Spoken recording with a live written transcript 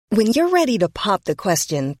When you're ready to pop the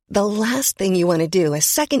question, the last thing you want to do is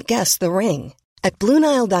second-guess the ring. At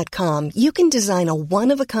BlueNile.com, you can design a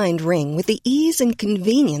one-of-a-kind ring with the ease and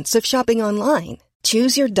convenience of shopping online.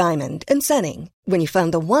 Choose your diamond and setting. When you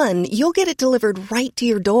find the one, you'll get it delivered right to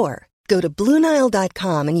your door. Go to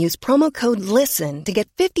BlueNile.com and use promo code LISTEN to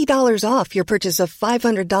get $50 off your purchase of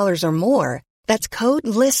 $500 or more. That's code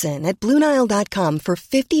LISTEN at BlueNile.com for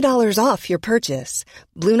 $50 off your purchase.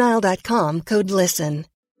 BlueNile.com, code LISTEN.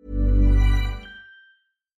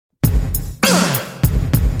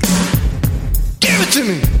 Give it to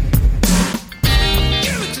me!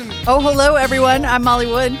 Oh, hello, everyone. I'm Molly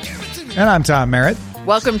Wood. And I'm Tom Merritt.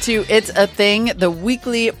 Welcome to It's a Thing, the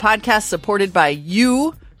weekly podcast supported by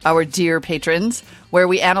you, our dear patrons, where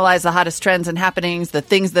we analyze the hottest trends and happenings, the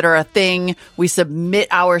things that are a thing. We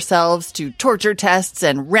submit ourselves to torture tests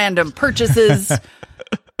and random purchases.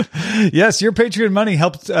 Yes, your Patreon money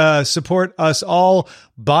helped support us all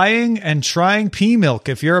buying and trying pea milk.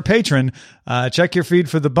 If you're a patron, check your feed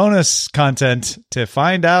for the bonus content to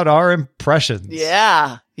find out our impressions.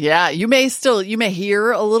 Yeah. You may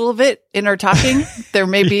hear a little of it in our talking. There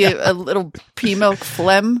may be a little pea milk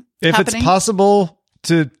phlegm If happening. It's possible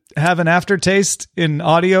to have an aftertaste in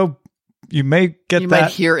audio, you may get might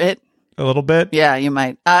hear it. A little bit. Yeah, you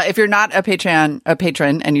might. If you're not a patron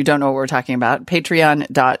and you don't know what we're talking about,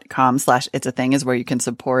 patreon.com/itsAthing is where you can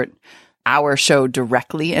support our show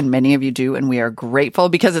directly. And many of you do. And we are grateful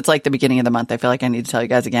because it's like the beginning of the month. I feel like I need to tell you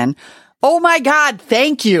guys again. Oh my God.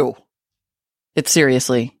 Thank you. It's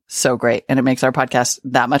seriously so great. And it makes our podcast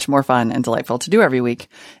that much more fun and delightful to do every week.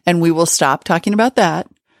 And we will stop talking about that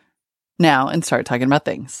now and start talking about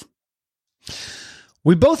things.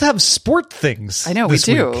 We both have sport things. I know, we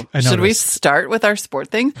do. Week, Should we start with our sport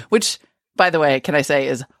thing? Which, by the way, can I say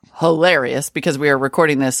is hilarious because we are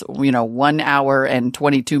recording this, 1 hour and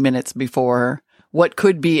 22 minutes before what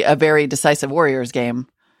could be a very decisive Warriors game.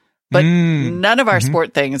 But none of our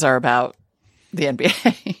sport things are about the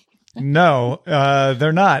NBA. No,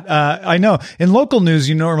 they're not. I know. In local news,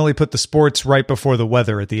 you normally put the sports right before the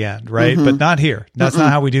weather at the end, right? But not here. That's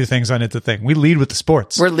not how we do things on It's a Thing. We lead with the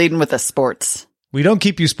sports. We're leading with the sports. We don't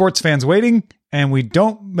keep you sports fans waiting, and we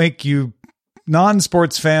don't make you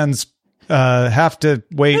non-sports fans have to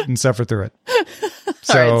wait and suffer through it.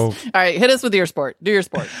 So, all right, hit us with your sport. Do your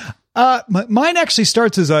sport. Mine actually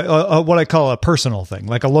starts as a what I call a personal thing,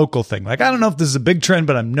 like a local thing. Like, I don't know if this is a big trend,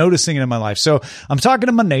 but I'm noticing it in my life. So I'm talking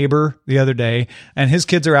to my neighbor the other day, and his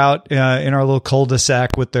kids are out in our little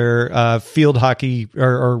cul-de-sac with their field hockey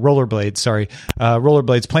or rollerblades,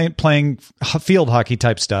 rollerblades playing field hockey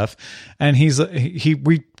type stuff. And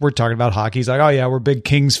we're talking about hockey. He's like, oh yeah, we're big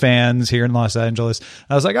Kings fans here in Los Angeles.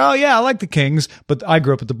 I was like, oh yeah, I like the Kings, but I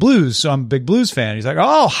grew up with the Blues, so I'm a big Blues fan. He's like,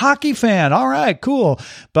 oh, hockey fan. All right, cool.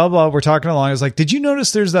 Blah, blah. We're talking along. I was like, did you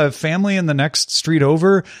notice there's a family in the next street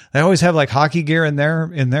over? They always have like hockey gear in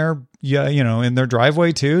their in their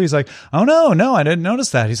driveway too. He's like, oh no, I didn't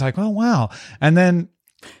notice that. He's like, oh wow. And then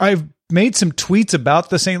I've made some tweets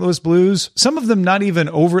about the St. Louis Blues, some of them not even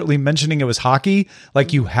overtly mentioning it was hockey,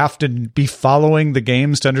 like you have to be following the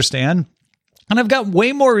games to understand. And I've got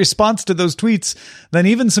way more response to those tweets than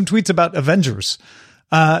even some tweets about Avengers.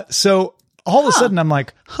 So all of a sudden I'm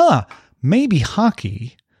like, maybe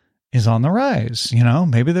hockey is on the rise.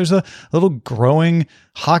 Maybe there's a little growing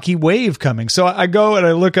hockey wave coming. So I go and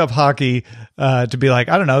I look up hockey to be like,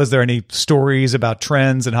 I don't know, is there any stories about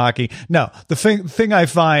trends in hockey? No, the thing I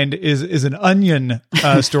find is an Onion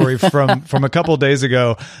story from a couple of days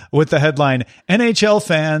ago with the headline, NHL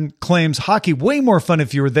fan claims hockey way more fun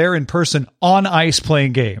if you were there in person on ice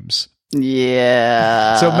playing games.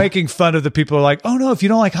 Yeah. So making fun of the people who are like, oh no, if you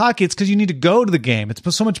don't like hockey, it's because you need to go to the game. It's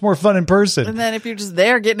so much more fun in person. And then if you're just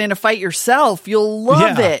there getting in a fight yourself, you'll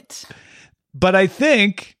love it. But I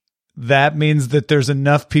think that means that there's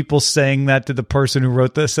enough people saying that to the person who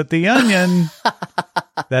wrote this at The Onion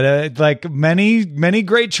that like many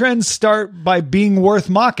great trends start by being worth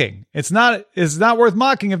mocking. It's not worth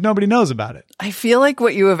mocking if nobody knows about it. I feel like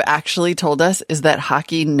what you have actually told us is that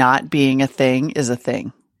hockey not being a thing is a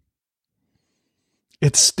thing.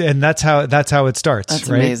 That's how it starts. That's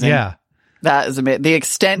right? amazing. Yeah. That is amazing. The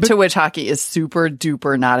extent to which hockey is super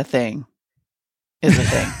duper not a thing is a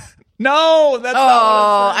thing. No, that's not what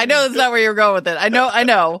I'm saying. I know that's not where you're going with it. I know.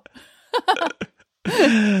 No,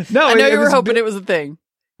 I know you were hoping it was a thing.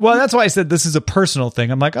 Well, that's why I said this is a personal thing.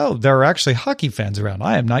 I'm like, oh, there are actually hockey fans around.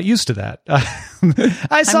 I am not used to that.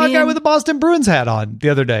 I saw a guy with a Boston Bruins hat on the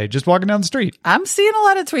other day, just walking down the street. I'm seeing a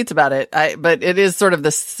lot of tweets about it, but it is sort of the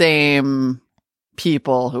same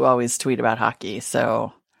people who always tweet about hockey.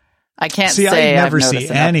 So I can't say I never I've see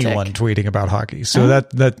noticed an anyone uptick. tweeting about hockey. So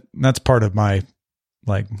that's part of my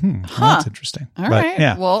Like, that's interesting. All right.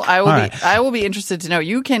 Yeah. Well, I will be interested to know.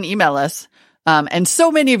 You can email us. And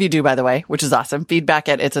so many of you do, by the way, which is awesome. Feedback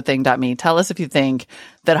at it'sathing.me. Tell us if you think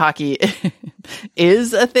that hockey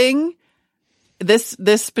is a thing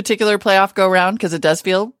this particular playoff go round, because it does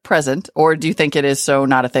feel present, or do you think it is so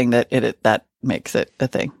not a thing that that makes it a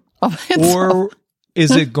thing? Or is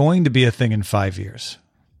it going to be a thing in 5 years?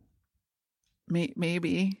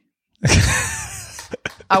 Maybe.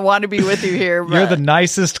 I want to be with you here. But... You're the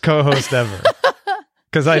nicest co-host ever.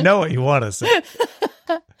 Because I know what you want to say.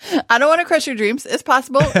 I don't want to crush your dreams. It's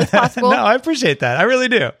possible. It's possible. No, I appreciate that. I really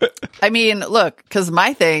do. I mean, look, because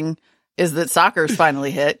my thing is that soccer's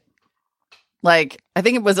finally hit. Like, I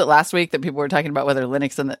think was it last week that people were talking about whether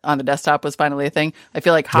Linux on the desktop was finally a thing. I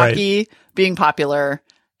feel like hockey being popular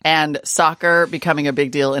and soccer becoming a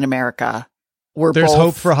big deal in America. There's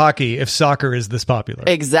hope for hockey if soccer is this popular.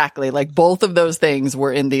 Exactly. Like, both of those things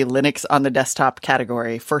were in the Linux on the desktop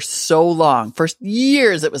category for so long. For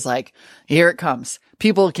years, it was like, here it comes.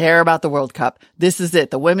 People care about the World Cup. This is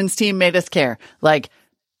it. The women's team made us care. Like,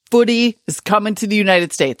 footy is coming to the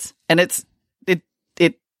United States. And it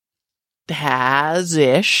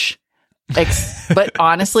has-ish. But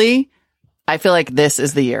honestly, I feel like this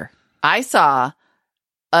is the year. I saw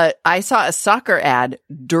a soccer ad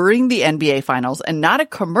during the NBA finals, and not a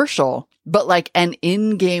commercial, but like an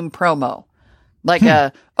in-game promo. Like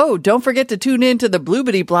don't forget to tune in to the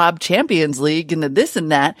Bloobity Blob Champions League and the this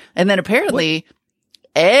and that. And then apparently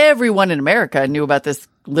everyone in America knew about this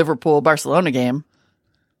Liverpool-Barcelona game.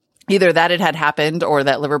 Either that it had happened or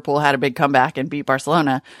that Liverpool had a big comeback and beat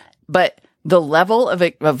Barcelona. But the level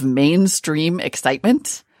of mainstream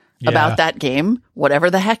excitement about that game, whatever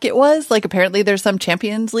the heck it was, like, apparently there's some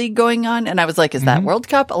Champions League going on. And I was like, is that World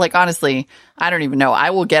Cup? Like, honestly, I don't even know.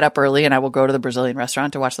 I will get up early and I will go to the Brazilian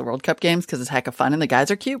restaurant to watch the World Cup games because it's heck of fun and the guys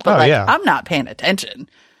are cute. But I'm not paying attention.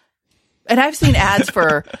 And I've seen ads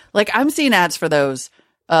for, I'm seeing ads for those,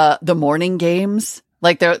 the morning games.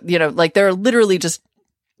 Like, they're literally just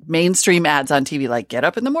mainstream ads on TV, like, get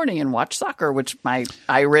up in the morning and watch soccer, which my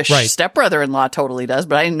Irish stepbrother-in-law totally does,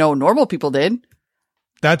 but I didn't know normal people did.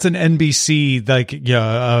 That's an NBC,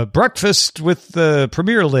 breakfast with the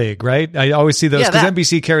Premier League, right? I always see those because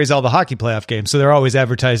NBC carries all the hockey playoff games, so they're always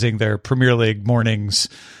advertising their Premier League mornings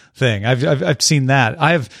thing. I've seen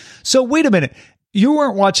that. So wait a minute, you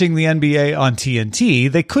weren't watching the NBA on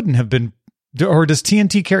TNT. They couldn't have been, or does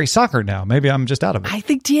TNT carry soccer now? Maybe I'm just out of it. I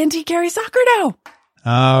think TNT carries soccer now.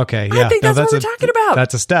 Oh, okay, yeah. I think that's what we're talking about.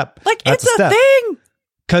 That's a step. It's a thing.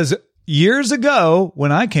 Because years ago,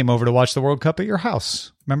 when I came over to watch the World Cup at your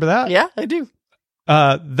house, remember that? Yeah, I do.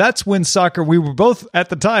 That's when soccer, we were both at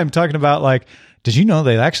the time talking about, like, did you know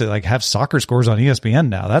they actually have soccer scores on ESPN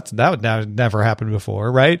now? That would never happened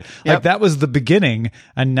before, right? Yep. Like, that was the beginning,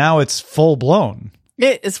 and now it's full blown.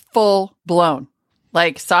 It is full blown.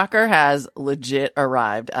 Like, soccer has legit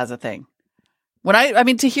arrived as a thing. When I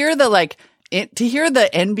mean, to hear the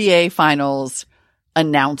NBA finals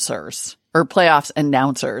announcers or playoffs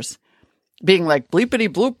announcers being like, bleepity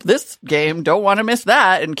bloop, this game, don't want to miss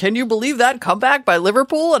that. And can you believe that comeback by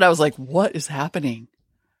Liverpool? And I was like, what is happening?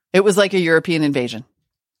 It was like a European invasion.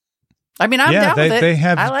 I mean, I'm down with it. They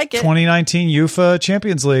have I like it. 2019 UEFA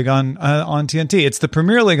Champions League on TNT. It's the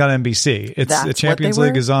Premier League on NBC. The Champions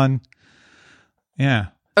League is on. Yeah.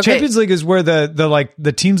 Okay. Champions League is where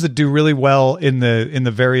the teams that do really well in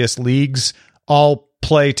the various leagues all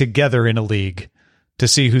play together in a league to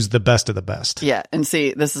see who's the best of the best. Yeah, and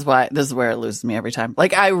see, this is where it loses me every time.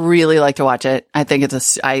 Like, I really like to watch it. I think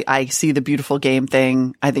I see the beautiful game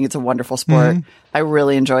thing. I think it's a wonderful sport. I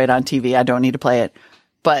really enjoy it on TV. I don't need to play it.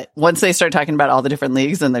 But once they start talking about all the different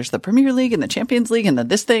leagues, and there's the Premier League and the Champions League and the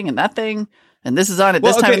this thing and that thing, and this is on at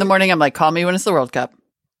this time in the morning, I'm like, call me when it's the World Cup.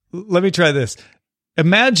 Let me try this.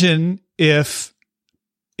 Imagine if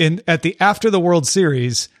after the World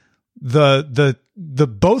Series, the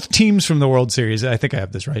both teams from the World Series, I think I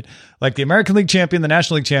have this right, like the American League champion, the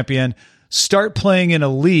National League champion, start playing in a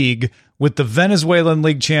league with the Venezuelan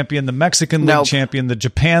League champion, the Mexican League champion, the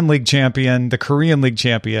Japan League champion, the Korean League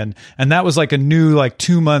champion, and that was like a new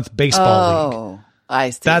 2-month baseball league. Oh,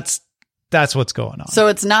 I see. That's what's going on. So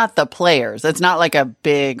it's not the players. It's not like a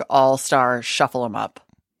big all-star shuffle them up.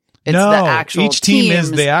 It's no, the actual each team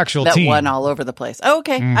is the actual that team. won all over the place. Oh,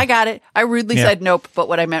 okay, I got it. I rudely said nope, but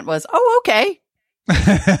what I meant was, oh, okay.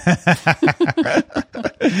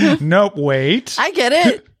 Nope, wait. I get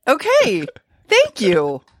it. Okay. Thank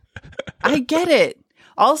you. I get it.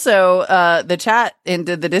 Also, the chat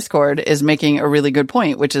into the Discord is making a really good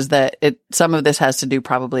point, which is that some of this has to do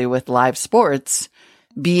probably with live sports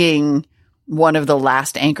being one of the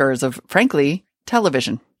last anchors of, frankly,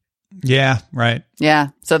 television. Yeah, right. Yeah.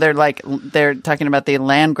 So they're talking about the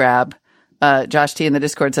land grab. Josh T in the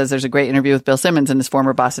Discord says there's a great interview with Bill Simmons and his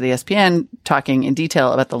former boss at ESPN talking in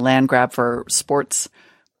detail about the land grab for sports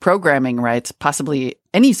programming rights, possibly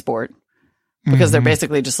any sport, because they're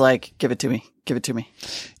basically just like, give it to me. Give it to me.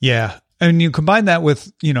 Yeah. And you combine that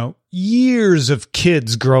with, years of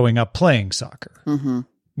kids growing up playing soccer,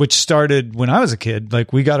 which started when I was a kid.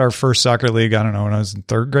 Like we got our first soccer league, I don't know, when I was in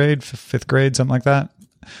third grade, fifth grade, something like that.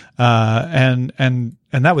 And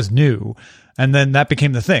that was new. And then that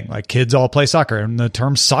became the thing. Like kids all play soccer, and the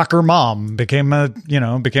term soccer mom became a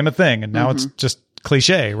thing. And now it's just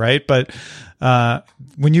cliche, right? But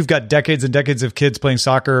when you've got decades and decades of kids playing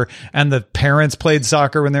soccer and the parents played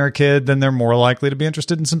soccer when they were a kid, then they're more likely to be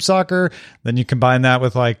interested in some soccer. Then you combine that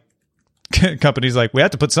with like companies like, we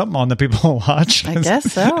have to put something on that people watch. I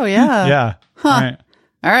guess so. Yeah. Yeah. Huh. Right.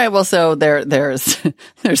 All right. Well, so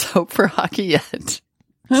there's hope for hockey yet.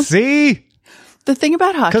 See? The thing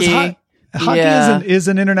about hockey. Hockey is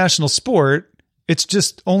an international sport. It's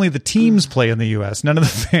just only the teams play in the U.S. None of the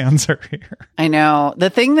fans are here. I know. The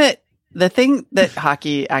thing that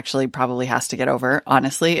hockey actually probably has to get over,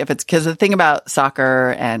 honestly, if it's because the thing about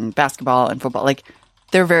soccer and basketball and football, like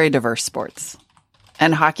they're very diverse sports,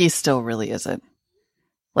 and hockey still really isn't.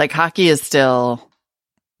 Like hockey is still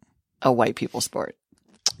a white people sport.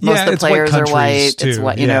 Most of the players are white. Too. It's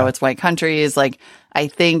what it's white countries. Like I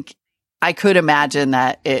think I could imagine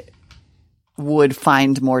that it would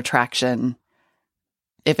find more traction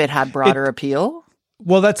if it had broader appeal.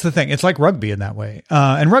 Well, that's the thing. It's like rugby in that way.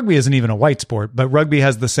 And rugby isn't even a white sport, but rugby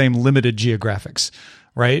has the same limited geographics,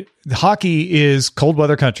 right? Hockey is cold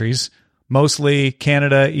weather countries, mostly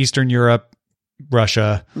Canada, Eastern Europe,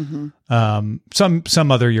 Russia,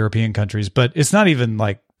 some other European countries, but it's not even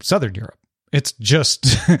like Southern Europe. It's just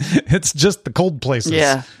the cold places.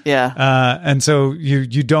 Yeah, yeah. And so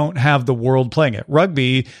you don't have the world playing it.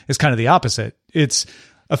 Rugby is kind of the opposite. It's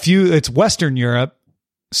Western Europe,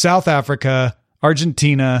 South Africa,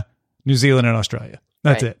 Argentina, New Zealand, and Australia.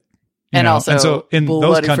 That's it. And so in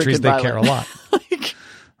those countries they care a lot.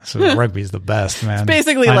 So rugby's the best, man. It's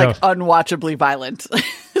basically like unwatchably violent.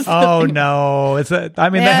 Oh no!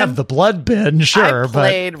 They have the blood bin, sure. I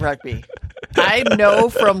played rugby. I know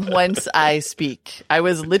from whence I speak. I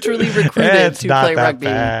was literally recruited to play rugby.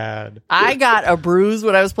 Bad. I got a bruise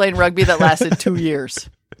when I was playing rugby that lasted 2 years.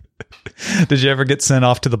 Did you ever get sent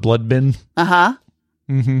off to the blood bin? I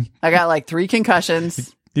got like 3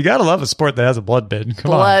 concussions. You gotta love a sport that has a blood bin.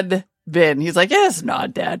 Blood bin. He's like, it's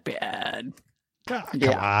not that bad. God, come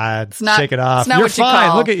on. It's not, shake it off. It's not You're what you fine.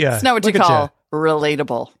 call, Look at you. It's not what you call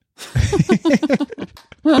relatable.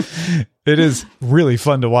 It is really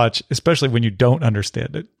fun to watch, especially when you don't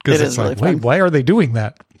understand it. Because it's like, really wait, why are they doing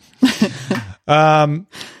that? So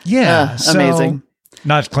amazing.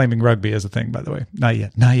 Not claiming rugby as a thing, by the way. Not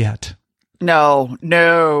yet. Not yet. No.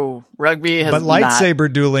 Rugby has But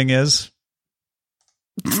lightsaber dueling is.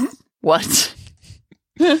 What?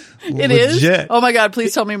 It is? Oh my God,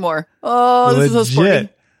 please tell me more. Oh, this is so sporty.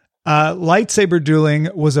 Lightsaber dueling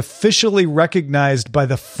was officially recognized by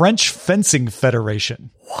the French Fencing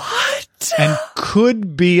Federation. What? And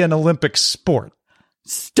could be an Olympic sport.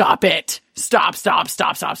 Stop it. Stop.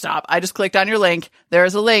 I just clicked on your link.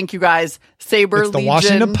 There's a link, you guys. Saber It's the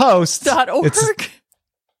Washington Post.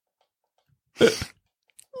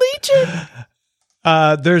 Legion.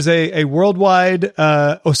 There's a worldwide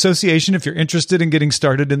association if you're interested in getting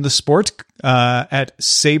started in the sport at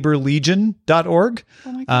saberlegion.org.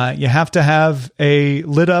 Oh you have to have a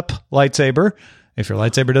lit up lightsaber. If your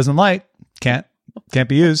lightsaber doesn't light, can't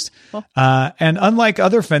be used. And unlike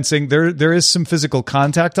other fencing, there is some physical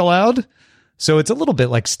contact allowed. So it's a little bit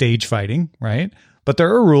like stage fighting, right? But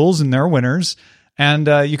there are rules and there are winners. And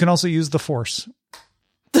you can also use the force.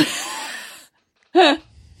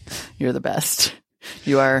 You're the best.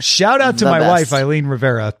 You are. Shout out to my wife, Eileen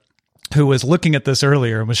Rivera, who was looking at this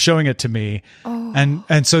earlier and was showing it to me. Oh.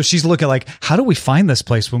 And so she's looking like, how do we find this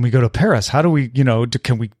place when we go to Paris? How do we,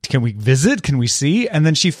 can we visit? Can we see? And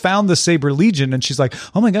then she found the Saber Legion and she's like,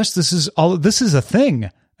 oh my gosh, this is a thing.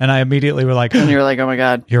 And I immediately were like, and you're like, oh my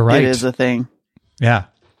God, you're right. It is a thing. Yeah.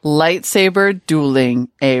 Lightsaber dueling,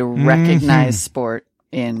 a recognized sport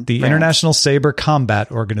in the France. International Saber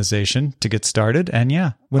Combat Organization to get started. And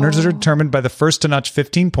winners are determined by the first to notch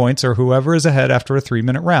 15 points or whoever is ahead after a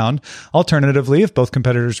 3-minute round. Alternatively, if both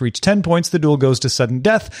competitors reach 10 points, the duel goes to sudden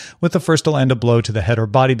death, with the first to land a blow to the head or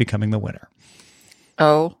body becoming the winner.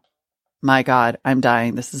 Oh my God, I'm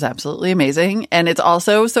dying. This is absolutely amazing. And it's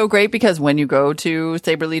also so great because when you go to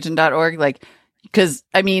saberlegion.org, because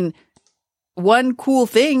one cool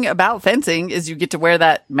thing about fencing is you get to wear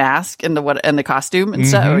that mask and the costume and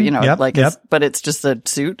stuff, but it's just a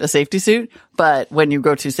suit, a safety suit. But when you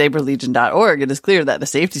go to saberlegion.org, it is clear that the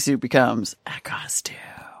safety suit becomes a costume.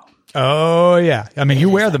 Oh, yeah. I mean, you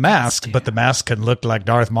wear the mask, but the mask can look like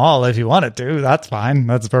Darth Maul if you want it to. That's fine.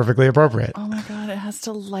 That's perfectly appropriate. Oh my God, it has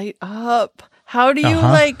to light up. How do you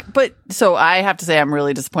so I have to say I'm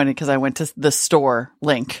really disappointed because I went to the store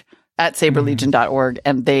link at saberlegion.org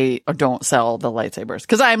and they don't sell the lightsabers.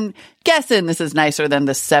 Because I'm guessing this is nicer than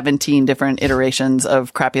the 17 different iterations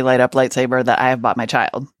of crappy light up lightsaber that I have bought my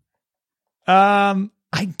child. I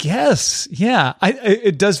guess. Yeah.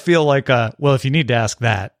 It does feel like, if you need to ask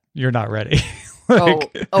that, you're not ready.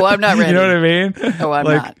 I'm not ready. You know what I mean? Oh, I'm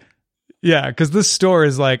not. Yeah, because this store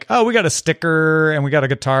is like, we got a sticker and we got a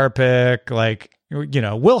guitar pick. Like,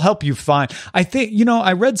 we'll help you find. I think,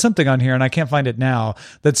 I read something on here and I can't find it now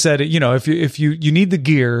that said, if you need the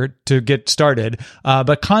gear to get started,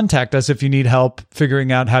 but contact us if you need help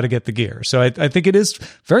figuring out how to get the gear. So I think it is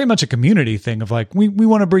very much a community thing of like, we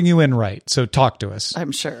want to bring you in right. So talk to us.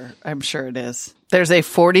 I'm sure it is. There's a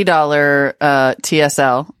 $40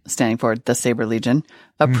 TSL, standing for the Saber Legion,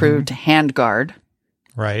 approved handguard.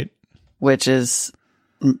 Right. Which is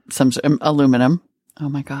some aluminum. Oh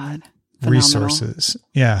my God. Phenomenal. Resources.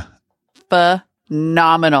 Yeah.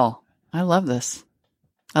 Phenomenal. I love this.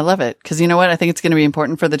 I love it. Because you know what? I think it's going to be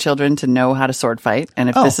important for the children to know how to sword fight. And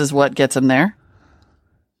if this is what gets them there,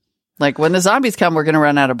 like when the zombies come, we're going to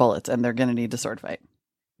run out of bullets and they're going to need to sword fight.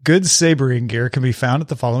 Good sabering gear can be found at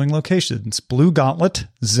the following locations: Blue Gauntlet,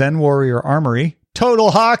 Zen Warrior Armory, Total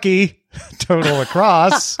Hockey, Total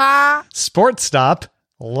Lacrosse, Sports Stop,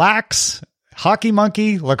 Lax, Hockey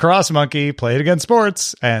Monkey, Lacrosse Monkey, Play It Again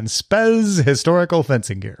Sports, and Spez Historical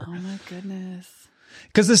Fencing Gear. Oh my goodness.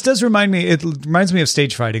 Because this does remind me of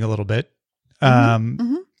stage fighting a little bit.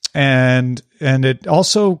 And it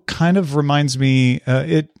also kind of reminds me,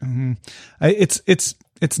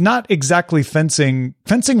 it's not exactly fencing.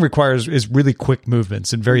 Fencing is really quick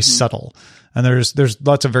movements and very subtle. And there's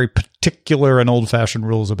lots of very particular and old fashioned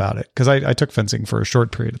rules about it. Cause I took fencing for a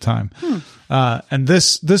short period of time. And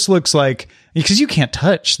this looks like, because you can't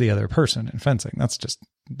touch the other person in fencing. That's just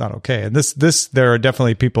not okay. And there are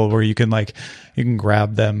definitely people where you can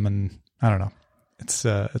grab them and I don't know. It's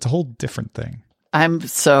a whole different thing. I'm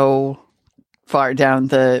so far down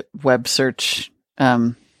the web search,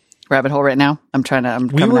 rabbit hole right now.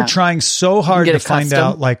 We were trying so hard to find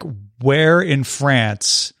out where in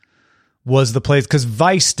France was the place, because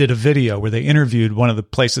Vice did a video where they interviewed one of the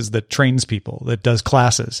places that trains people, that does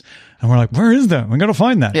classes, and we're like, where is that? We gotta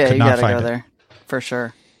find that. Yeah, you gotta go there for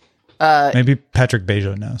sure. Maybe Patrick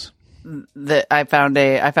Bejo knows. I found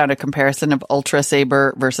a comparison of Ultra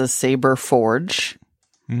Saber versus Saber Forge,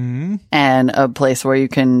 and a place where you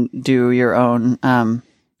can do your own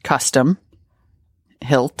custom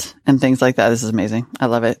hilt and things like that. This is amazing. I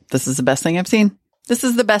love it. This is the best thing I've seen.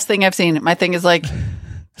 My thing is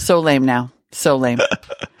so lame now. So lame.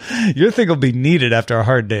 Your thing will be needed after a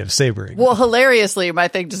hard day of sabering. Well, hilariously, my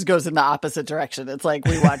thing just goes in the opposite direction. It's like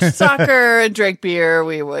we watched soccer and drank beer.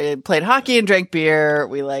 We played hockey and drank beer.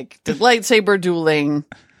 We did lightsaber dueling.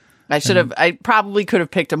 I probably could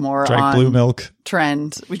have picked a more drank blue milk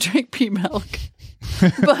trend. We drank pea milk.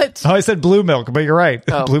 But I said blue milk, but you're right.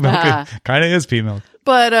 Blue milk kind of is pea milk.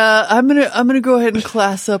 But I'm gonna go ahead and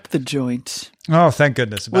class up the joint. Oh, thank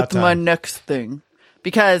goodness! My next thing,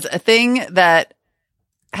 because a thing that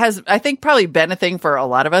has, I think, probably been a thing for a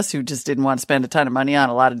lot of us who just didn't want to spend a ton of money on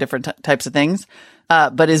a lot of different types of things,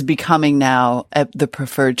 but is becoming now the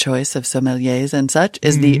preferred choice of sommeliers and such,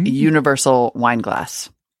 is the universal wine glass.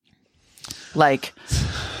 Like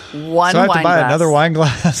one. So I have wine to buy glass, another wine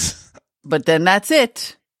glass. But then that's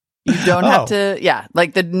it. You don't have to. Yeah,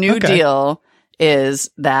 the new deal is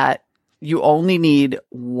that you only need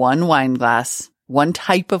one wine glass, one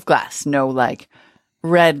type of glass. No,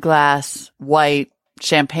 red glass, white,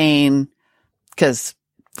 champagne, because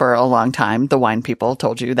for a long time, the wine people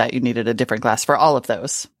told you that you needed a different glass for all of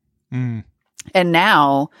those. And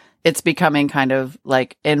now it's becoming kind of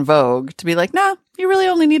in vogue to be no, you really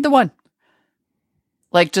only need the one.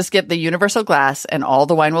 Just get the universal glass and all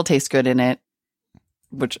the wine will taste good in it,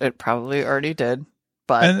 which it probably already did.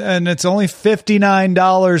 But and it's only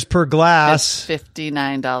 $59 per glass. It's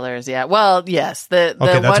 $59. Yeah. Well, yes. The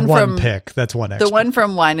that's one one from pick. That's one extra. The one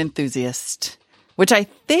from Wine Enthusiast, which I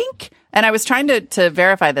think, and I was trying to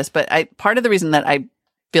verify this, but part of the reason that I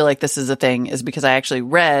feel like this is a thing is because I actually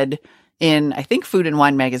read in, I think, Food and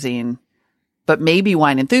Wine magazine, but maybe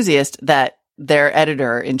Wine Enthusiast, that their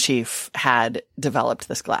editor-in-chief had developed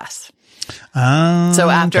this glass. Oh, So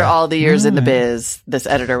after okay. all the years in the biz, this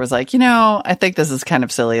editor was like, I think this is kind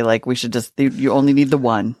of silly. Like, we should just, you only need the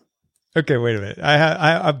one. Okay, wait a minute.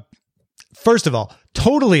 I first of all,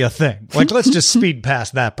 totally a thing. Like, let's just speed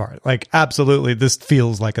past that part. Like, absolutely, this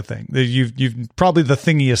feels like a thing. You've probably the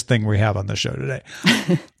thingiest thing we have on the show today.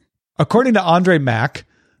 According to Andre Mack,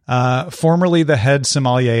 formerly the head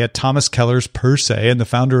sommelier at Thomas Keller's Per Se and the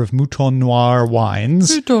founder of Mouton Noir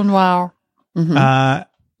Wines,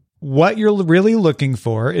 what you're really looking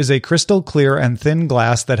for is a crystal clear and thin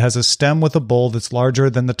glass that has a stem with a bowl that's larger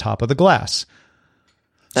than the top of the glass.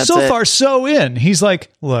 That's so it. far, so in. He's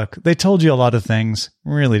like, look, they told you a lot of things.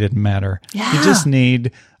 Really didn't matter. Yeah. You just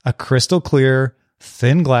need a crystal clear,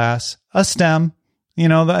 thin glass, a stem.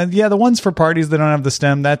 The ones for parties that don't have the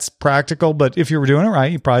stem, that's practical. But if you were doing it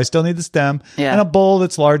right, you probably still need the stem and a bowl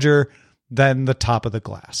that's larger than the top of the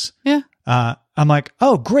glass. Yeah. I'm like,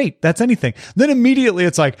 oh, great. That's anything. Then immediately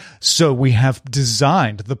it's like, so we have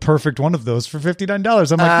designed the perfect one of those for $59.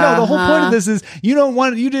 I'm like, no, the whole point of this is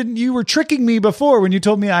you were tricking me before when you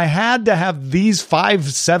told me I had to have these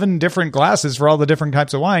 5-7 different glasses for all the different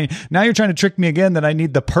types of wine. Now you're trying to trick me again that I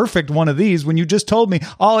need the perfect one of these when you just told me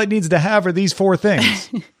all it needs to have are these 4 things.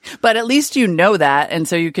 But at least you know that. And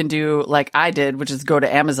so you can do like I did, which is go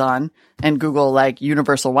to Amazon and Google like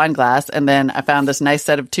universal wine glass. And then I found this nice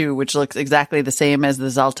set of 2, which looks exactly the same as the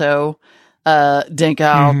Zalto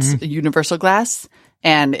Denkhout universal glass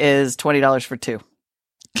and is $20 for 2.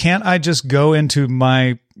 Can't I just go into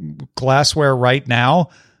my glassware right now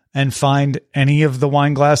and find any of the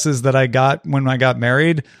wine glasses that I got when I got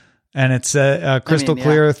married? And it's a crystal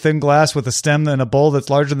clear, thin glass with a stem and a bowl that's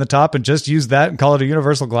larger than the top, and just use that and call it a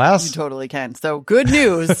universal glass? You totally can. So good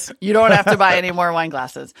news. You don't have to buy any more wine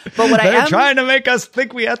glasses. But what They're trying to make us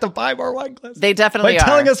think we have to buy more wine glasses. They definitely by are.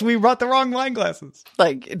 telling us we brought the wrong wine glasses.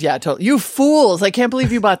 Like, yeah, totally. You fools. I can't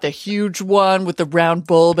believe you bought the huge one with the round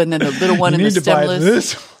bulb and then the little one in the stemless.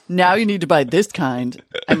 This. Now you need to buy this kind.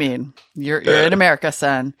 I mean, you're in America,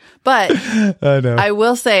 son. But I know. I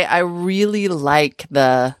will say I really like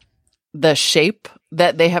the shape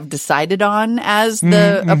that they have decided on as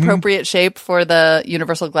the appropriate shape for the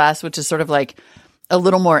universal glass, which is sort of like a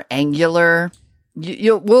little more angular.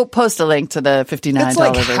 We'll post a link to the $59 It's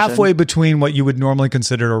like version. halfway between what you would normally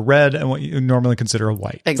consider a red and what you normally consider a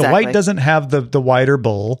white. Exactly. The white doesn't have the wider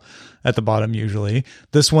bowl at the bottom usually.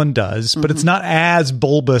 This one does, but it's not as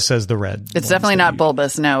bulbous as the red. It's definitely not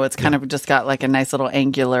bulbous. No, it's kind of just got like a nice little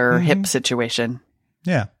angular hip situation.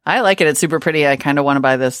 Yeah. I like it. It's super pretty. I kind of want to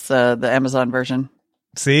buy this, the Amazon version.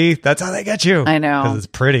 See, that's how they get you. I know. Because it's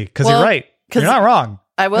pretty. Because Well, you're right. You're not wrong.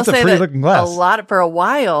 I will It's a say pretty that looking glass. for a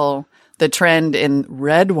while, the trend in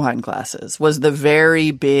red wine glasses was the very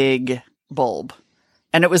big bulb.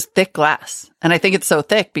 And it was thick glass. And I think it's so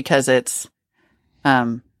thick because it's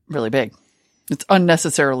really big. It's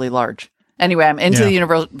unnecessarily large. Anyway, I'm into the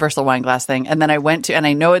universal wine glass thing. And then I went to, and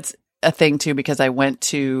I know it's a thing too, because I went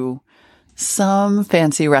to some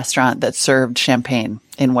fancy restaurant that served champagne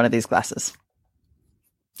in one of these glasses,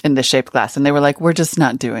 in this shaped glass. And they were like, we're just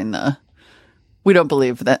not doing we don't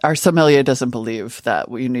believe that, our sommelier doesn't believe that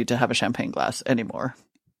we need to have a champagne glass anymore.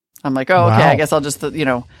 I'm like, oh, okay, Wow. I guess I'll just,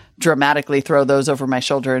 dramatically throw those over my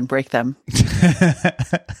shoulder and break them.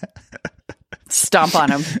 Stomp on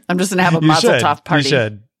them. I'm just going to have a Mazel Tov party. You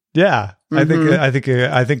should. Yeah. I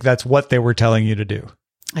think that's what they were telling you to do.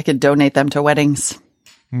 I could donate them to weddings.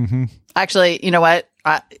 Mm-hmm. Actually, you know what?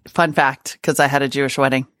 Fun fact, because I had a Jewish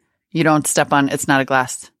wedding. You don't step on, it's not a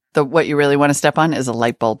glass. What you really want to step on is a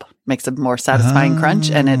light bulb. Makes a more satisfying crunch,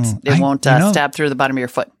 and it won't stab through the bottom of your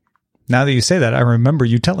foot. Now that you say that, I remember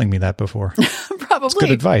you telling me that before. Probably. It's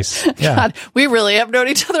good advice. Yeah. God, we really have known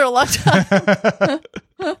each other a long time.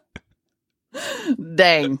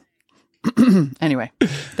 Dang. Anyway,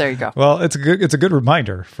 there you go. Well, it's a good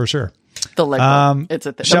reminder for sure. The light bulb. It's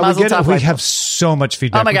a thing. Shall we get it? We have so much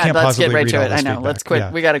feedback. Oh my we God, can't let's get possibly right read to all it. this I know. feedback. Let's quit.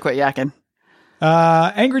 Yeah. We got to quit yakking.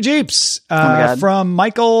 Angry Jeeps from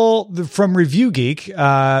Michael from Review Geek.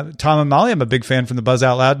 Tom and Molly, I'm a big fan from the Buzz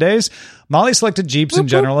Out Loud days. Molly selected Jeeps in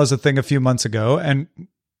general as a thing a few months ago and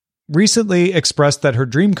recently expressed that her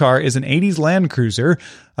dream car is an 80s Land Cruiser.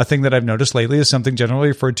 A thing that I've noticed lately is something generally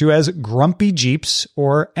referred to as grumpy Jeeps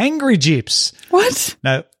or angry Jeeps. What?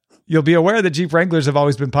 Now, you'll be aware that Jeep Wranglers have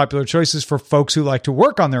always been popular choices for folks who like to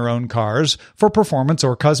work on their own cars for performance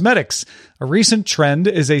or cosmetics. A recent trend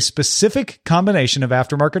is a specific combination of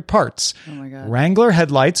aftermarket parts. Oh my God. Wrangler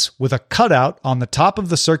headlights with a cutout on the top of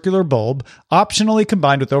the circular bulb, optionally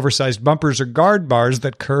combined with oversized bumpers or guard bars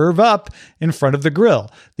that curve up in front of the grille.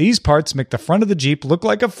 These parts make the front of the Jeep look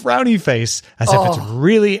like a frowny face, as if it's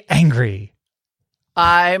really angry.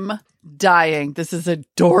 I'm dying. This is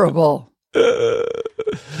adorable. This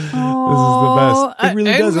is the best. It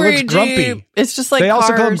really does. It looks grumpy. It's just like they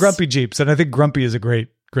also call them cars. grumpy Jeeps, and I think grumpy is a great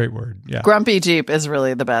word. Yeah. Grumpy Jeep is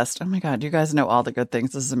really the best. Oh my God, you guys know all the good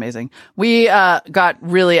things. This is amazing. We got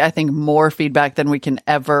really, I think, more feedback than we can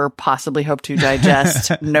ever possibly hope to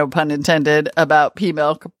digest, no pun intended, about pea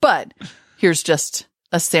milk. But here's just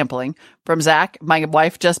a sampling from Zach. My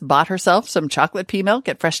wife just bought herself some chocolate pea milk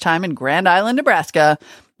at Fresh Time in Grand Island, Nebraska,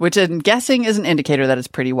 which I'm guessing is an indicator that it's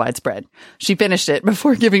pretty widespread. She finished it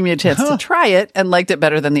before giving me a chance to try it and liked it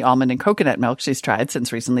better than the almond and coconut milk she's tried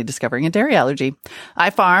since recently discovering a dairy allergy. I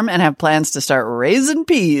farm and have plans to start raising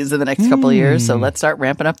peas in the next couple of years, so let's start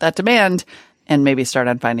ramping up that demand and maybe start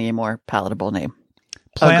on finding a more palatable name.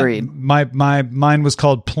 Agreed. Mine was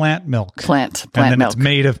called plant milk. Plant and then milk. It's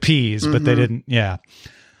made of peas, but they didn't. Yeah.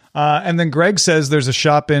 And then Greg says there's a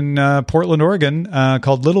shop in Portland, Oregon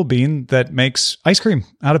called Little Bean that makes ice cream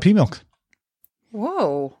out of pea milk.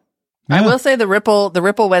 Whoa. Yeah. I will say the Ripple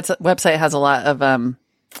website has a lot of,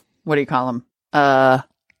 what do you call them?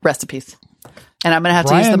 Recipes. And I'm going to have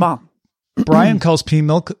to use them all. Brian calls pea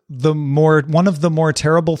milk one of the more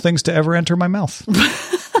terrible things to ever enter my mouth.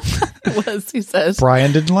 He says.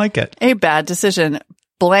 Brian didn't like it. A bad decision.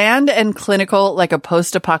 Bland and clinical, like a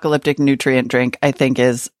post-apocalyptic nutrient drink, I think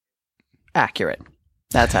is accurate.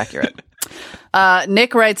 That's accurate.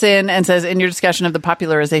 Nick writes in and says, in your discussion of the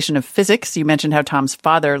popularization of physics, you mentioned how Tom's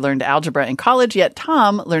father learned algebra in college, yet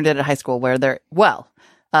Tom learned it at high school where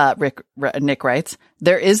Nick writes,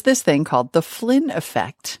 there is this thing called the Flynn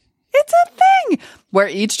effect. It's a thing where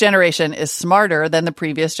each generation is smarter than the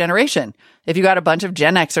previous generation. If you got a bunch of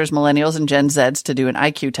Gen Xers, Millennials, and Gen Zs to do an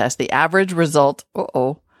IQ test, the average result,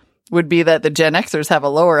 would be that the Gen Xers have a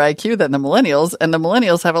lower IQ than the Millennials, and the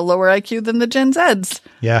Millennials have a lower IQ than the Gen Zs.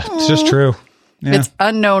 Yeah, it's just true. Yeah. It's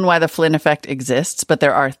unknown why the Flynn effect exists, but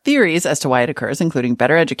there are theories as to why it occurs, including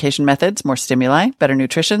better education methods, more stimuli, better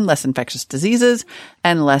nutrition, less infectious diseases,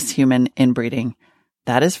 and less human inbreeding.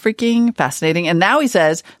 That is freaking fascinating. And now he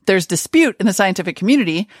says there's dispute in the scientific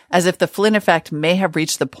community as if the Flynn effect may have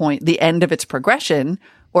reached the end of its progression,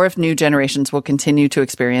 or if new generations will continue to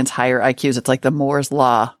experience higher IQs. It's like the Moore's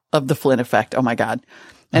law of the Flynn effect. Oh my God.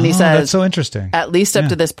 And he says, that's so interesting. At least up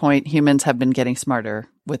to this point, humans have been getting smarter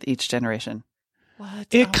with each generation. What?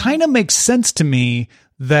 It kind of makes sense to me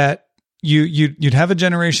that you'd have a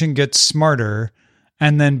generation get smarter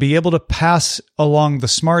and then be able to pass along the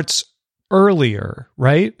smarts earlier,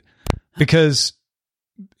 right? Because,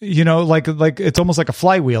 like it's almost like a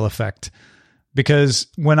flywheel effect. Because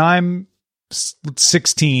when I'm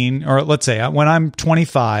 16, or let's say when I'm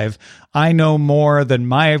 25, I know more than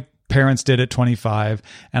my parents did at 25,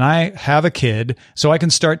 and I have a kid, so I can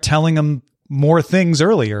start telling them more things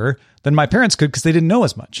earlier than my parents could because they didn't know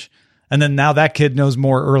as much. And then now that kid knows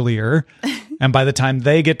more earlier, and by the time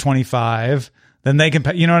they get 25, then they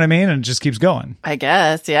can, you know what I mean? And it just keeps going. I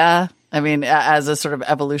guess, yeah. I mean, as a sort of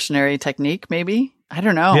evolutionary technique, maybe. I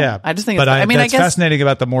don't know. Yeah, I just think. But I guess guess fascinating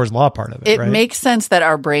about the Moore's law part of it. It right? makes sense that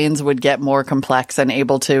our brains would get more complex and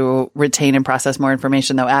able to retain and process more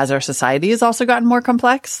information, though, as our society has also gotten more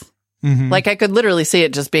complex. Mm-hmm. Like I could literally see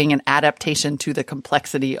it just being an adaptation to the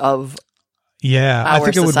complexity of. Yeah, I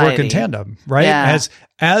think it would work in tandem, right? Yeah.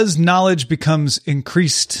 As knowledge becomes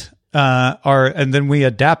increased, and then we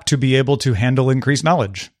adapt to be able to handle increased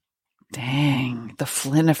knowledge. Dang, the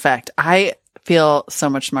Flynn effect. I feel so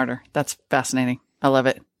much smarter. That's fascinating. I love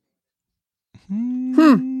it.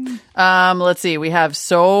 Let's see. We have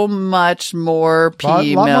so much more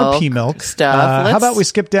pea milk. Lot more pea milk stuff. How about we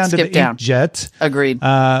skip down to the inkjet? Agreed.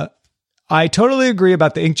 I totally agree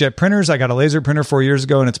about the inkjet printers. I got a laser printer 4 years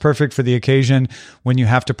ago, and it's perfect for the occasion when you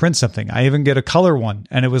have to print something. I even get a color one,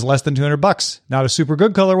 and it was less than $200. Not a super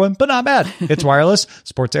good color one, but not bad. It's wireless,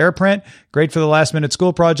 sports air print, great for the last minute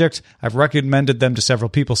school project. I've recommended them to several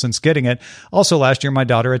people since getting it. Also, last year, my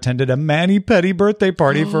daughter attended a mani-pedi birthday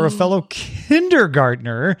party for a fellow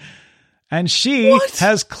kindergartner, and she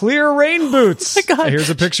has clear rain boots. Oh my God. Here's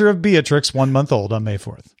a picture of Beatrix, 1 month old on May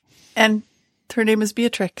 4th. And her name is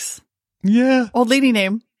Beatrix. Yeah. Old lady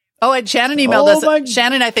name. Oh, and Shannon emailed us.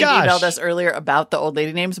 Shannon, I think, emailed us earlier about the old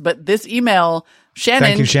lady names, but this email, Shannon.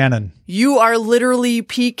 Thank you, Shannon. You are literally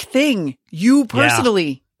peak thing. You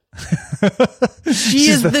personally. Yeah.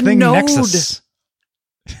 She's the node. Nexus.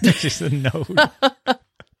 She's the node.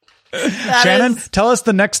 Shannon, tell us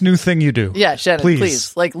the next new thing you do. Yeah, Shannon,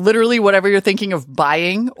 please. Like literally whatever you're thinking of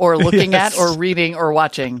buying or looking at or reading or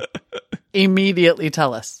watching, immediately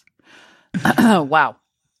tell us. Wow.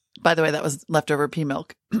 By the way, that was leftover pea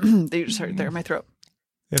milk. They just heard there in my throat.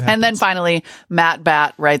 And then finally, Matt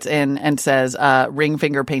Bat writes in and says, ring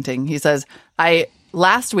finger painting. He says, I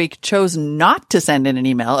last week chose not to send in an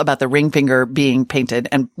email about the ring finger being painted.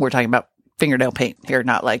 And we're talking about fingernail paint here,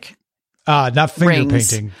 not like not finger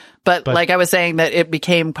rings. painting. But like I was saying, that it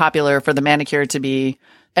became popular for the manicure to be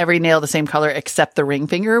every nail the same color except the ring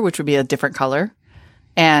finger, which would be a different color.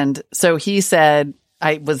 And so he said,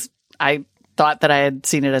 I thought that I had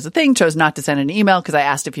seen it as a thing, chose not to send an email because I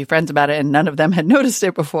asked a few friends about it and none of them had noticed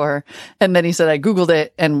it before. And then he said I Googled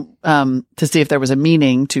it and to see if there was a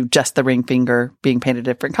meaning to just the ring finger being painted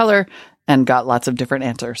a different color and got lots of different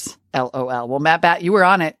answers. LOL. Well, Matt Bat, you were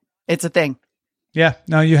on it. It's a thing. Yeah.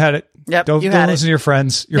 No, you had it. Yep. Don't listen to your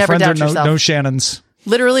friends. Your Never friends doubt are no Shannons.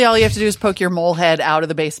 Literally all you have to do is poke your mole head out of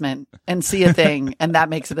the basement and see a thing, and that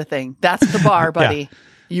makes it a thing. That's the bar, buddy. Yeah.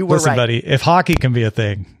 You were Listen, right. buddy, if hockey can be a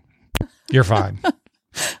thing, you're fine.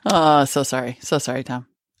 Oh, so sorry. So sorry, Tom.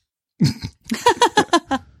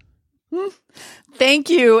 Thank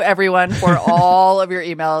you, everyone, for all of your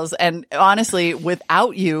emails. And honestly,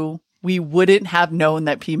 without you, we wouldn't have known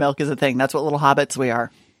that pea milk is a thing. That's what little hobbits we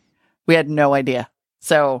are. We had no idea.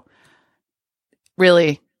 So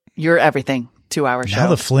really, you're everything to our show. Now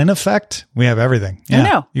the Flynn effect, we have everything. Yeah, I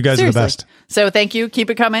know. You guys Seriously. are the best. So thank you. Keep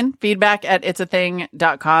it coming. Feedback at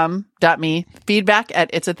itsathing.com.me. Feedback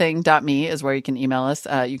at itsathing.me is where you can email us.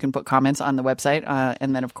 You can put comments on the website.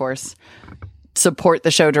 And then, of course, support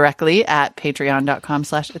the show directly at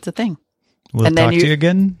patreon.com/itsathing. We'll talk to you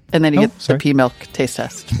again. And then you get the pea milk taste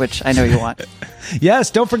test, which I know you want.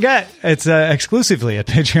 Yes, don't forget. It's exclusively at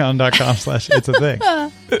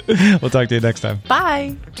patreon.com/itsathing. We'll talk to you next time.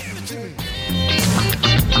 Bye. Give it to me.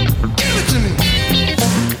 Give it to me.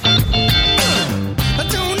 I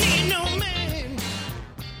don't need no man.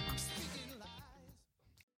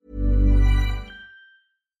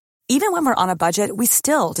 Even when we're on a budget, we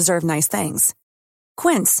still deserve nice things.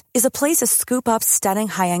 Quince is a place to scoop up stunning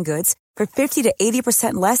high-end goods for 50 to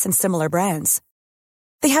 80% less than similar brands.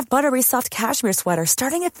 They have buttery soft cashmere sweaters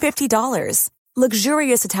starting at $50,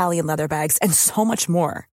 luxurious Italian leather bags, and so much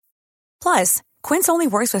more. Plus, Quince only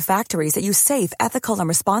works with factories that use safe, ethical, and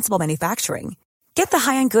responsible manufacturing. Get the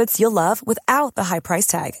high-end goods you'll love without the high price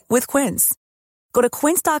tag with Quince. Go to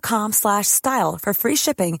quince.com/style for free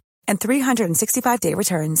shipping and 365-day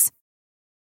returns.